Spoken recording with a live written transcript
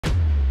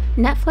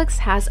Netflix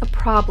has a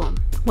problem,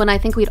 one I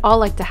think we'd all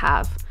like to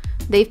have.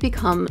 They've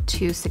become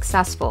too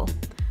successful.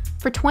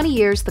 For 20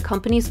 years, the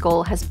company's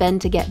goal has been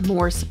to get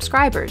more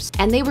subscribers,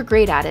 and they were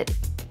great at it.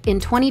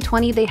 In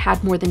 2020, they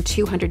had more than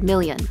 200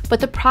 million. But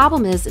the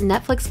problem is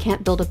Netflix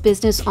can't build a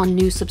business on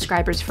new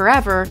subscribers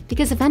forever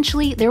because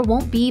eventually there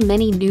won't be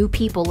many new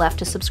people left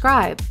to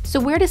subscribe.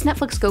 So where does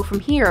Netflix go from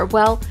here?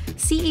 Well,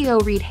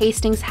 CEO Reed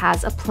Hastings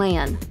has a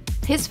plan.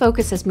 His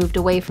focus has moved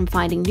away from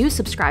finding new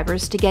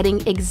subscribers to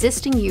getting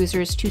existing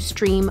users to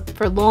stream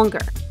for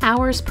longer.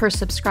 Hours per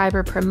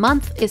subscriber per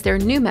month is their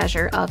new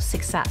measure of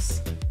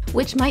success,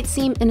 which might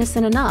seem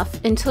innocent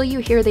enough until you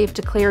hear they've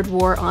declared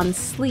war on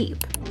sleep.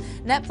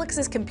 Netflix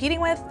is competing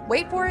with,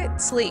 wait for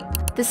it, sleep.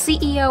 The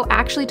CEO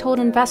actually told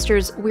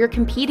investors, "We're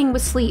competing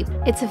with sleep.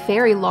 It's a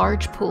very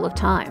large pool of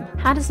time."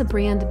 How does a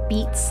brand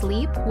beat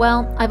sleep?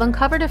 Well, I've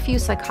uncovered a few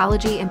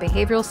psychology and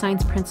behavioral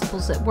science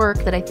principles at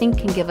work that I think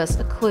can give us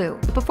a clue.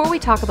 But before we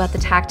talk about the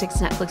tactics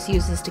Netflix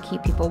uses to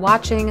keep people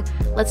watching,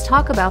 let's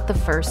talk about the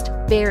first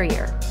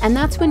barrier. And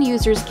that's when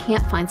users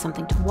can't find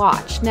something to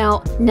watch. Now,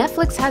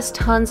 Netflix has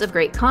tons of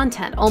great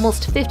content,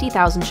 almost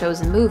 50,000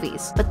 shows and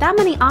movies, but that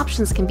many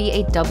options can be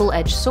a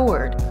double-edged sword.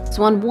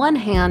 So on one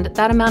hand,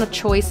 that amount of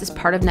choice is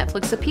part of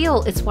Netflix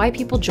appeal. It's why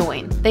people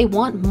join. They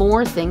want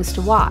more things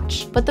to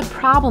watch. But the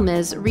problem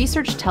is,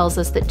 research tells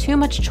us that too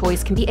much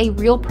choice can be a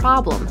real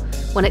problem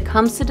when it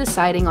comes to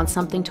deciding on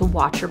something to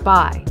watch or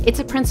buy. It's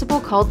a principle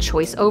called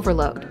choice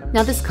overload.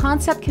 Now, this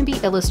concept can be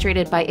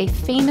illustrated by a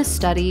famous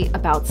study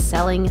about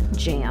selling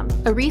jam.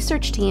 A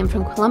research team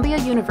from Columbia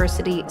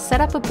University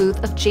set up a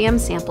booth of jam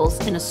samples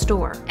in a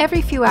store.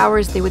 Every few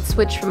hours, they would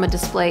switch from a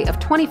display of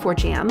 24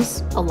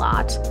 jams, a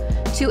lot,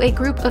 to a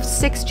group of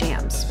 6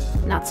 jams,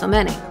 not so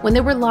many. When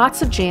there were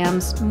lots of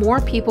jams, more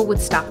people would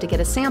stop to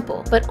get a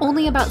sample, but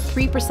only about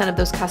 3% of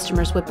those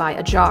customers would buy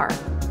a jar.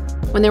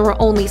 When there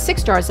were only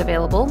 6 jars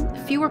available,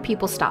 fewer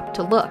people stopped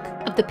to look.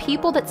 Of the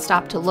people that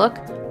stopped to look,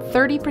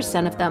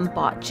 30% of them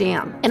bought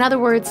jam. In other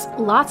words,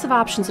 lots of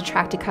options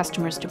attracted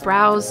customers to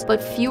browse,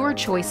 but fewer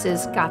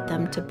choices got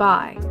them to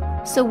buy.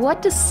 So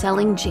what does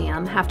selling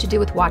jam have to do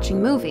with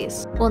watching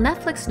movies? Well,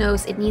 Netflix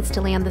knows it needs to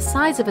land the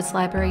size of its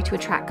library to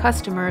attract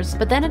customers,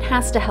 but then it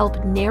has to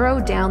help narrow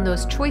down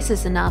those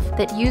choices enough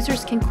that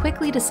users can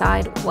quickly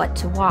decide what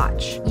to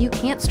watch. You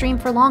can't stream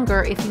for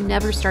longer if you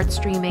never start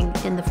streaming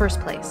in the first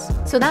place.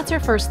 So that's our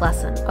first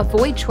lesson.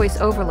 Avoid choice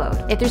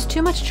overload. If there's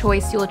too much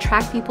choice, you'll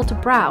attract people to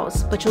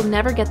browse, but you'll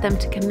never get them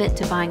to commit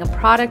to buying a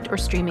product or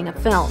streaming a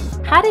film.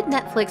 How did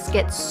Netflix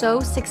get so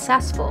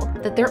successful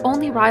that their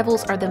only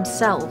rivals are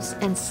themselves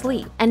and sleep?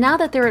 And now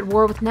that they're at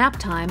war with nap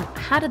time,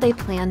 how do they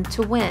plan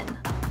to win?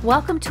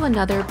 Welcome to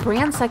another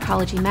Brand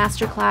Psychology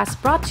Masterclass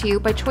brought to you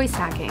by Choice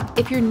Hacking.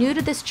 If you're new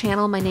to this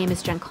channel, my name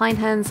is Jen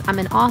Kleinhens. I'm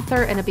an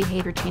author and a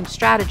behavior change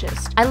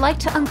strategist. I like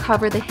to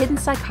uncover the hidden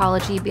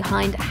psychology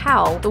behind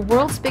how the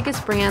world's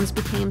biggest brands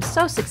became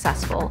so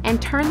successful and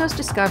turn those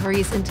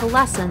discoveries into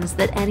lessons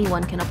that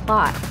anyone can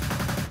apply.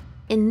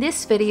 In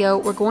this video,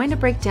 we're going to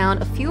break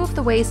down a few of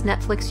the ways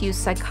Netflix used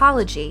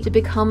psychology to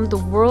become the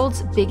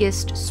world's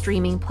biggest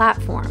streaming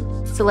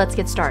platform. So let's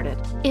get started.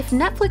 If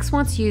Netflix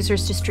wants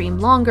users to stream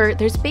longer,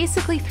 there's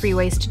basically 3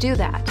 ways to do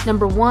that.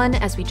 Number 1,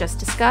 as we just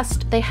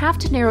discussed, they have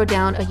to narrow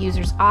down a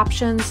user's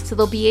options so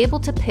they'll be able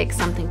to pick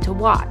something to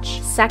watch.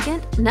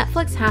 Second,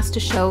 Netflix has to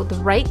show the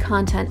right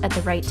content at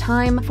the right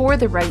time for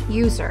the right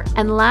user.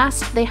 And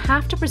last, they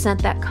have to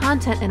present that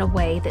content in a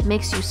way that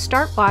makes you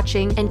start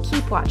watching and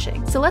keep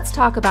watching. So let's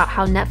talk about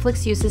how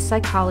Netflix uses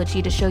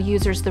psychology to show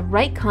users the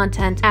right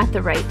content at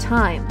the right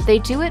time. They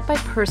do it by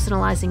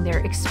personalizing their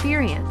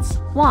experience.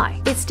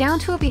 Why? It's down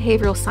to a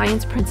behavioral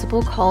science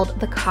principle called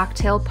the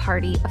cocktail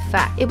party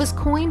effect. It was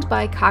coined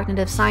by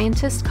cognitive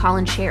scientist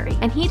Colin Cherry,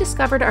 and he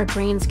discovered our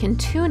brains can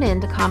tune in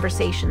to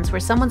conversations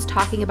where someone's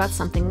talking about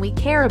something we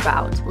care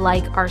about,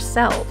 like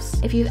ourselves.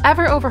 If you've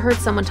ever overheard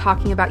someone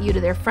talking about you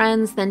to their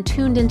friends, then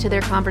tuned into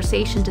their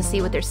conversation to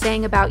see what they're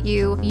saying about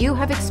you, you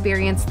have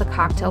experienced the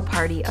cocktail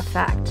party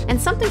effect.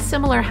 And something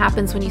similar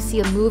happens when you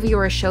see a movie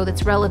or a show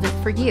that's relevant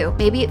for you.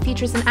 Maybe it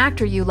features an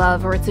actor you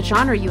love or it's a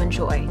genre you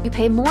enjoy. You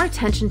pay more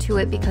attention to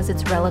it because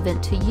it's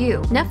relevant to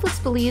you.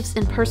 Netflix believes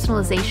in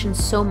personalization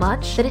so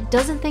much that it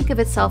doesn't think of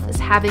itself as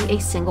having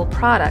a single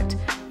product.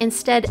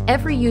 Instead,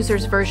 every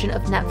user's version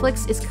of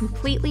Netflix is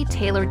completely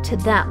tailored to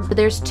them. But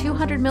there's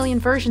 200 million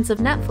versions of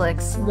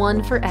Netflix,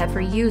 one for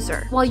every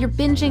user. While you're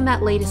binging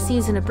that latest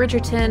season of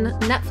Bridgerton,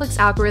 Netflix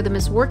algorithm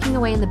is working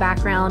away in the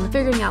background,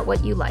 figuring out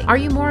what you like. Are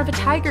you more of a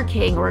Tiger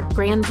King or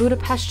Grand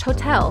Budapest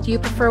Hotel? Do you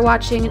prefer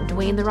watching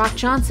Dwayne "The Rock"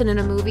 Johnson in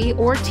a movie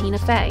or Tina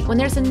Fey? When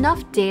there's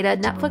enough data,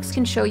 Netflix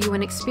can show you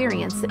an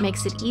experience that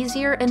makes it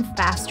easier and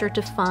faster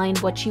to find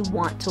what you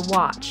want to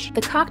watch.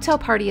 The cocktail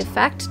party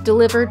effect,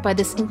 delivered by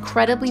this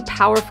incredibly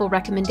powerful powerful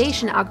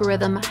recommendation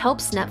algorithm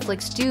helps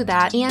Netflix do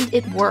that, and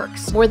it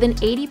works. More than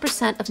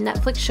 80% of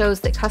Netflix shows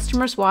that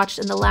customers watched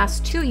in the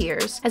last 2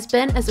 years has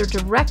been as a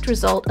direct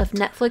result of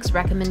Netflix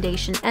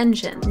recommendation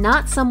engine,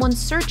 not someone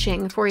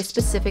searching for a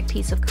specific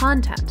piece of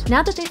content.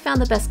 Now that they've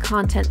found the best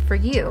content for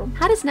you,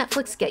 how does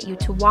Netflix get you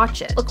to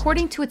watch it?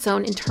 According to its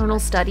own internal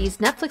studies,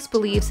 Netflix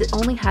believes it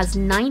only has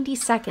 90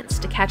 seconds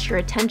to catch your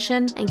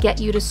attention and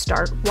get you to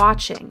start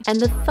watching, and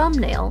the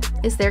thumbnail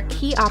is their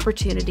key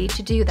opportunity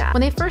to do that.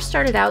 When they first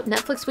started out,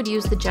 Netflix would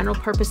use the general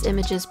purpose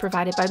images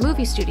provided by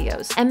movie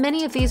studios, and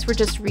many of these were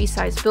just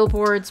resized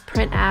billboards,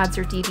 print ads,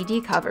 or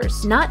DVD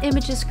covers, not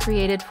images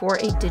created for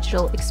a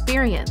digital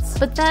experience.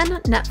 But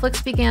then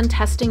Netflix began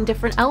testing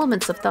different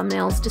elements of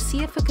thumbnails to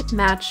see if it could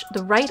match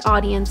the right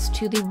audience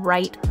to the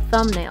right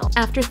thumbnail.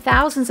 After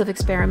thousands of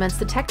experiments,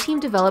 the tech team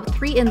developed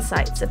 3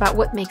 insights about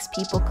what makes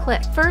people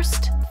click.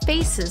 First,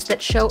 faces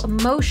that show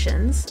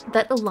emotions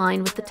that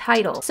align with the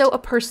title. So a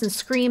person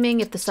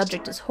screaming if the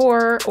subject is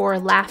horror or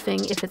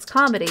laughing if it's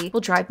comedy will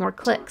drive more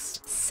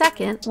clicks.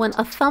 Second, when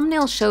a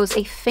thumbnail shows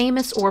a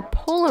famous or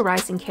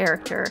polarizing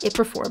character, it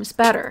performs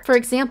better. For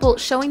example,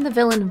 showing the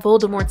villain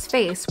Voldemort's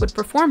face would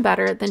perform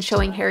better than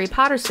showing Harry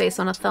Potter's face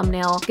on a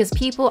thumbnail because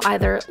people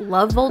either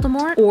love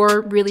Voldemort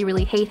or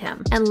really hate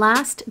him. And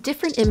last,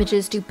 different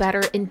images do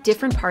better in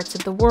different parts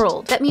of the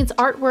world. That means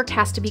artwork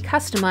has to be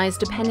customized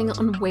depending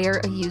on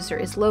where a user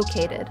is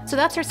located. So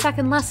that's our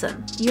second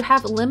lesson. You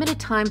have limited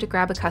time to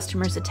grab a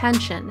customer's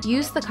attention.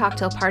 Use the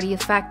cocktail party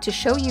effect to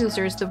show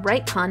users the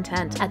right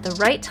content at the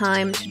right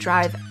time to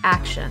drive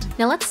action.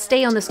 Now let's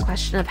stay on this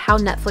question of how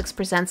Netflix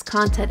presents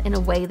content in a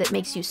way that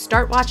makes you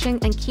start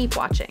watching and keep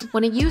watching.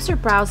 When a user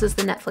browses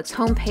the Netflix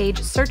homepage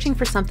searching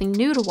for something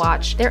new to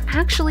watch, they're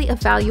actually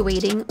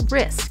evaluating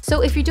risk.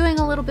 So if you're doing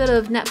a little bit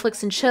of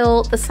Netflix and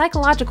chill, the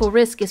psychological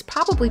risk is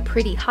probably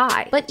pretty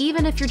high. But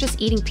even if you're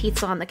just eating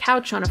pizza on the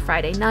couch on a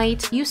Friday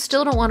night, you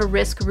still don't want to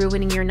risk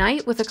ruining your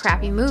night with a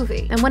crappy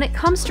movie. And when it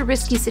comes to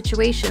risky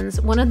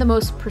situations, one of the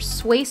most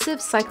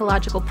persuasive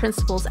psychological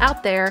principles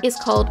out there is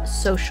called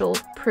social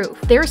proof.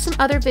 There are some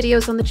other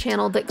videos on the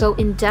channel that go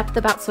in depth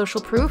about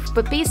social proof,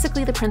 but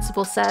basically the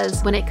principle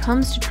says when it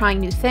comes to trying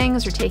new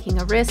things or taking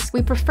a risk,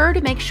 we prefer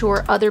to make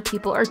sure other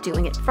people are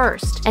doing it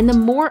first. And the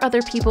more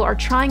other people are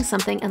trying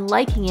something and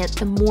liking it,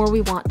 the more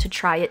we want to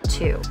try it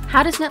too.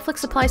 How does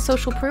Netflix apply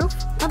social proof?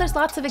 Well, there's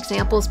lots of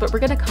examples, but we're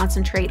going to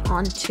concentrate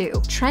on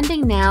 2.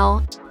 Trending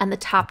Now and the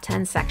top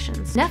 10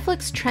 sections.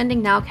 Netflix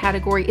Trending Now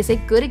category is a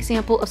good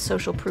example of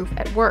social proof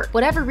at work.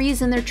 Whatever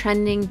reason they're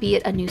trending, be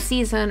it a new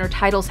season or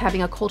titles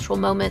having a cultural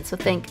moment, so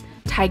think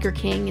Tiger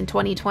King in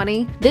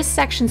 2020, this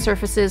section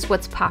surfaces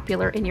what's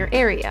popular in your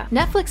area.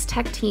 Netflix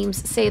tech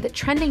teams say that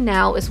Trending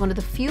Now is one of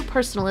the few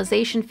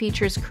personalization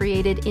features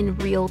created in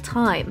real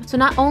time. So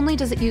not only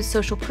does it use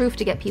social proof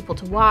to get people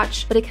to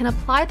watch, but it can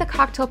apply the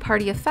cocktail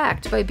party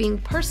effect by being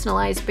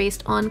personalized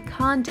based on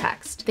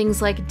context,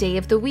 things like day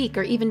of the week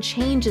or even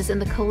changes in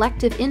the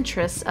collective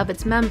interests of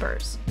its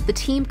members. The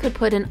team could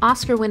put an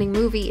Oscar-winning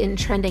movie in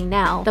Trending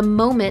Now the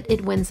moment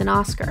it wins an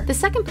Oscar. The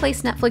second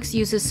place Netflix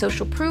uses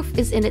social proof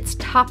is in its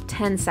top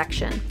 10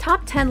 section.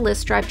 Top 10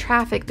 lists drive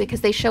traffic because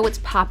they show what's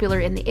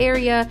popular in the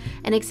area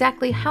and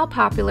exactly how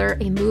popular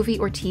a movie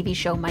or TV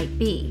show might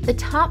be. The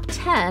top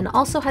 10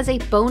 also has a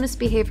bonus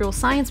behavioral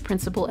science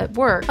principle at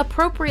work,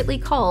 appropriately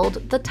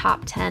called the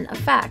top 10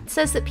 effect. It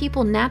says that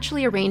people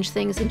naturally arrange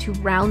things into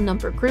round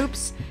number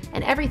groups,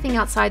 and everything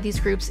outside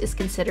these groups is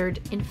considered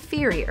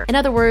inferior. In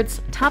other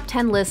words, top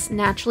 10 lists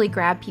naturally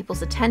grab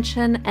people's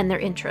attention and their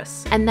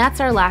interests. And that's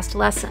our last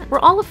lesson. We're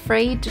all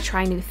afraid to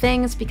try new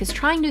things because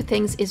trying new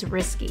things is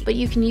risky, but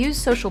you can use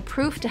social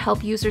proof to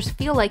help users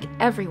feel like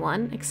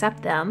everyone,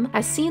 except them,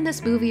 has seen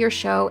this movie or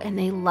show and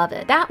they love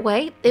it. That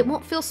way, it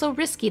won't feel so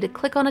risky to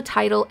click on a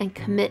title and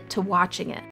commit to watching it.